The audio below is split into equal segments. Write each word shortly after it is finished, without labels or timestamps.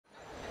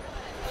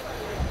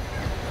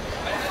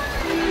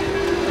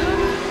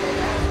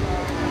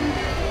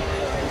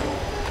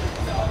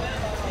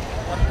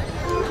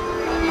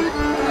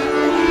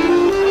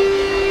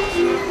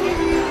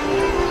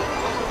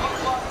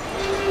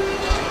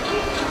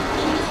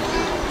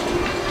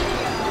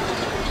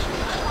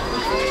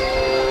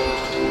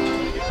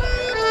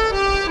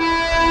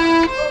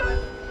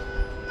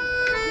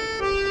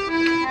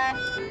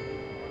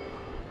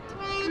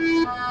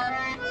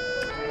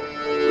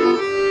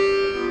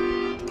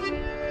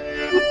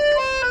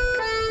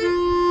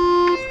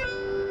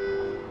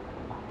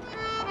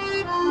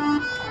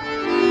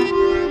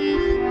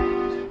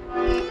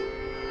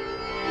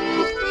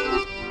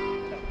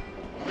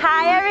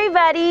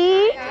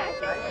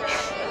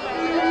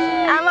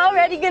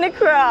already gonna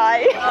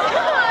cry.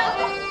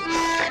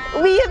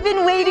 We have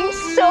been waiting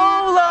so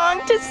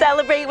long to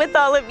celebrate with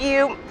all of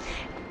you.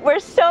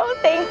 We're so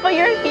thankful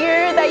you're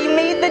here, that you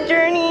made the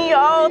journey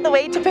all the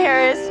way to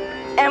Paris.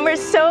 And we're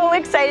so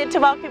excited to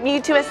welcome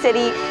you to a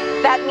city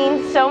that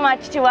means so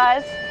much to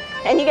us.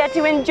 And you get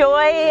to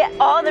enjoy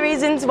all the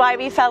reasons why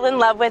we fell in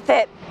love with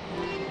it.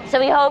 So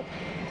we hope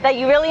that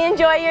you really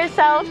enjoy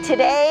yourself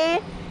today,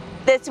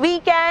 this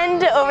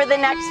weekend, over the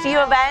next few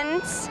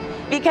events,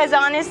 because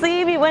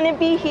honestly, we wouldn't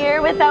be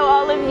here without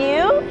all of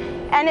you,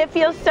 and it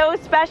feels so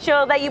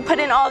special that you put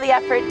in all the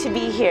effort to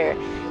be here.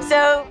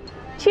 So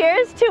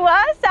cheers to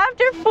us.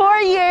 After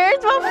 4 years,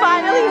 we'll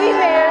finally be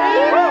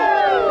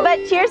married.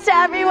 But cheers to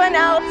everyone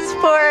else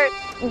for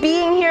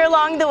being here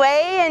along the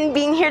way and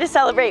being here to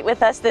celebrate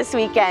with us this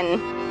weekend.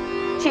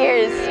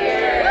 Cheers.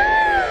 Cheers.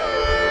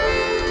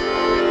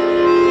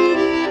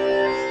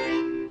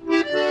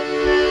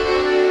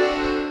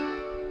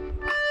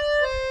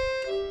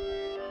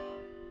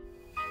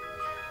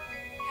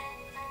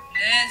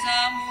 Les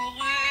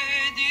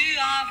amoureux du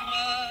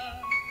Havre.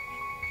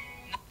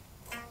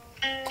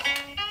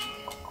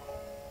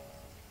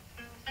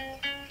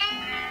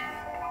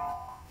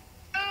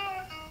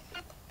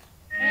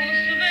 Au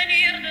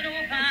souvenir de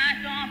nos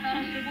 20 ans, par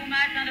ce beau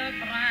matin de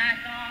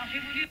printemps, j'ai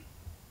voulu...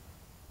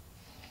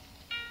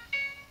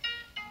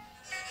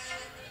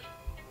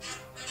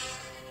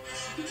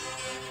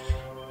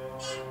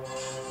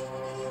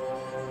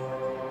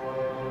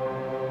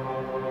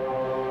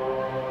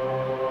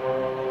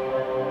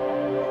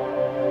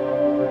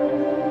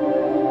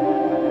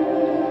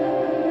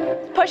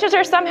 Pushes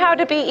her somehow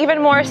to be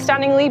even more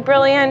stunningly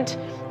brilliant,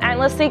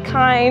 endlessly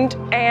kind,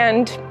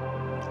 and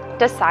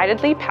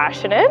decidedly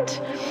passionate.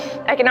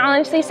 I can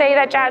honestly say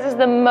that Jazz is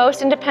the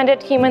most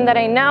independent human that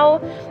I know,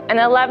 and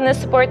the love and the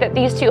support that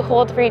these two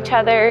hold for each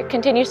other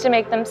continues to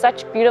make them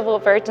such beautiful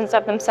versions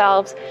of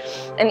themselves.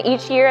 And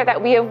each year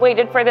that we have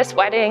waited for this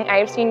wedding, I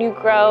have seen you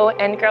grow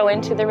and grow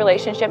into the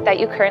relationship that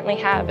you currently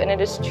have, and it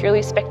is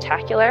truly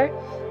spectacular.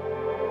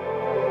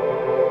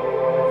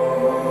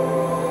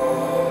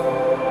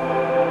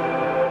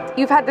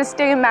 You've had this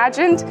day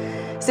imagined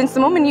since the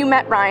moment you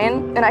met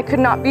Ryan, and it could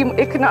not be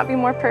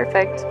more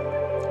perfect.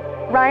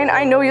 Ryan,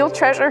 I know you'll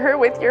treasure her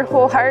with your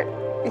whole heart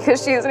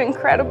because she is an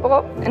incredible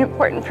and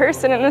important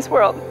person in this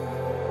world.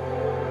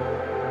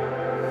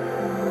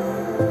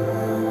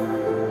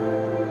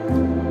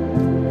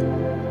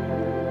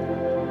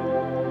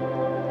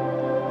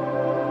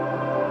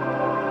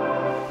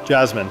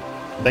 Jazzmin,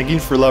 thank you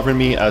for loving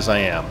me as I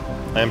am.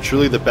 I am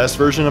truly the best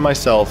version of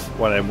myself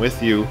when I'm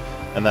with you,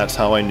 and that's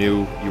how I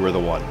knew you were the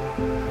one.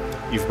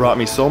 You've brought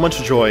me so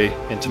much joy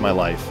into my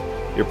life.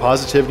 Your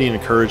positivity and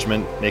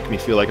encouragement make me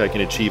feel like I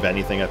can achieve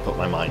anything I put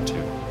my mind to.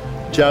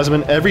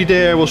 Jazzmin, every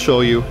day I will show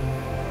you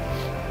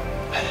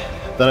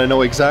that I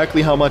know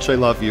exactly how much I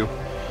love you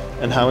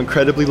and how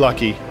incredibly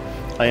lucky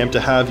I am to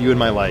have you in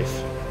my life.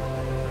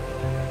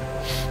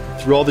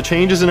 Through all the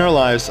changes in our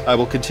lives, I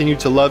will continue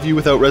to love you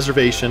without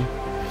reservation.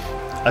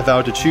 I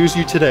vow to choose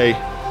you today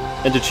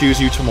and to choose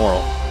you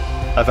tomorrow.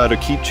 I vow to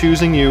keep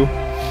choosing you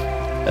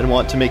and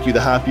want to make you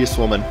the happiest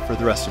woman for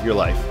the rest of your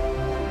life.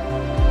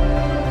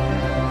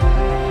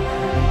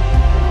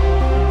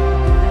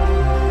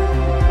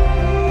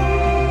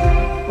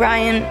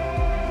 Ryan,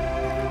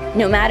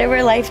 no matter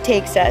where life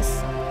takes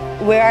us,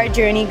 where our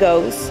journey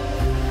goes,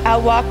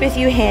 I'll walk with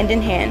you hand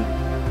in hand,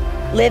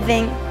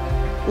 living,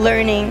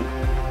 learning,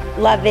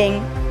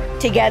 loving,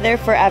 together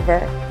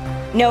forever,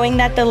 knowing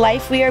that the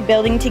life we are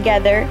building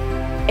together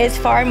is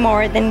far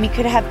more than we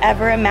could have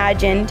ever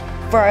imagined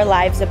for our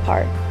lives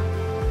apart.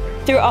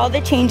 Through all the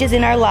changes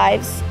in our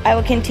lives, I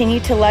will continue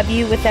to love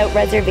you without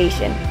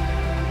reservation.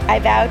 I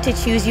vow to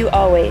choose you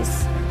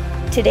always,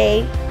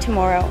 today,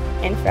 tomorrow,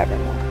 and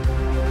forevermore.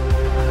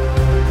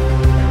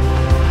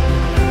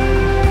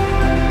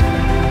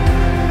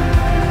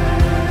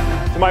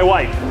 To my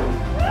wife.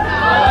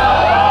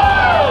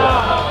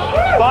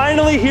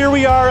 Finally, here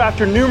we are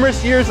after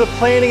numerous years of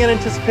planning and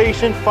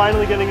anticipation,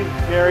 finally getting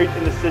married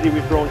in the city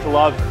we've grown to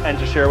love and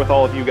to share with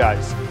all of you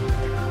guys.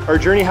 Our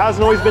journey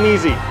hasn't always been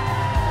easy,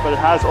 but it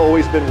has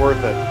always been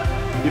worth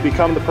it. You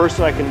become the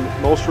person I can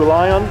most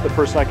rely on, the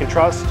person I can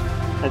trust,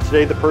 and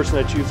today the person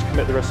I choose to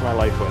commit the rest of my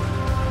life with.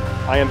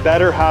 I am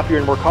better, happier,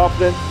 and more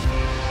confident,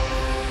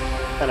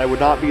 and I would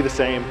not be the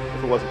same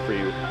if it wasn't for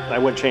you. And I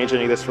wouldn't change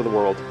any of this for the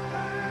world.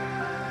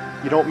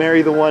 You don't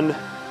marry the one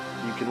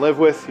you can live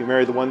with, you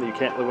marry the one that you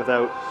can't live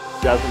without.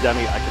 Jazzmin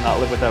Demi, I cannot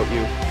live without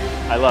you.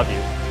 I love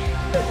you.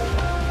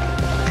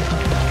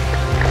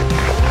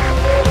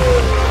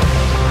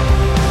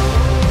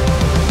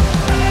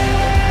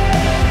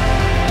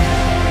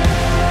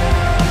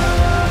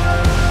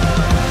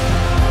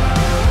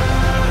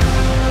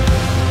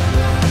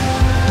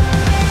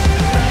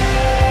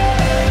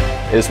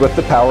 It is with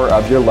the power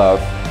of your love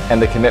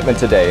and the commitment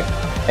today,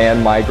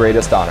 and my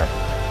greatest honor,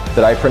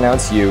 that I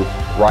pronounce you,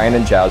 Ryan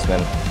and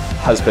Jazzmin,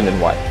 husband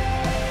and wife.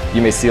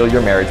 You may seal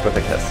your marriage with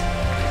a kiss.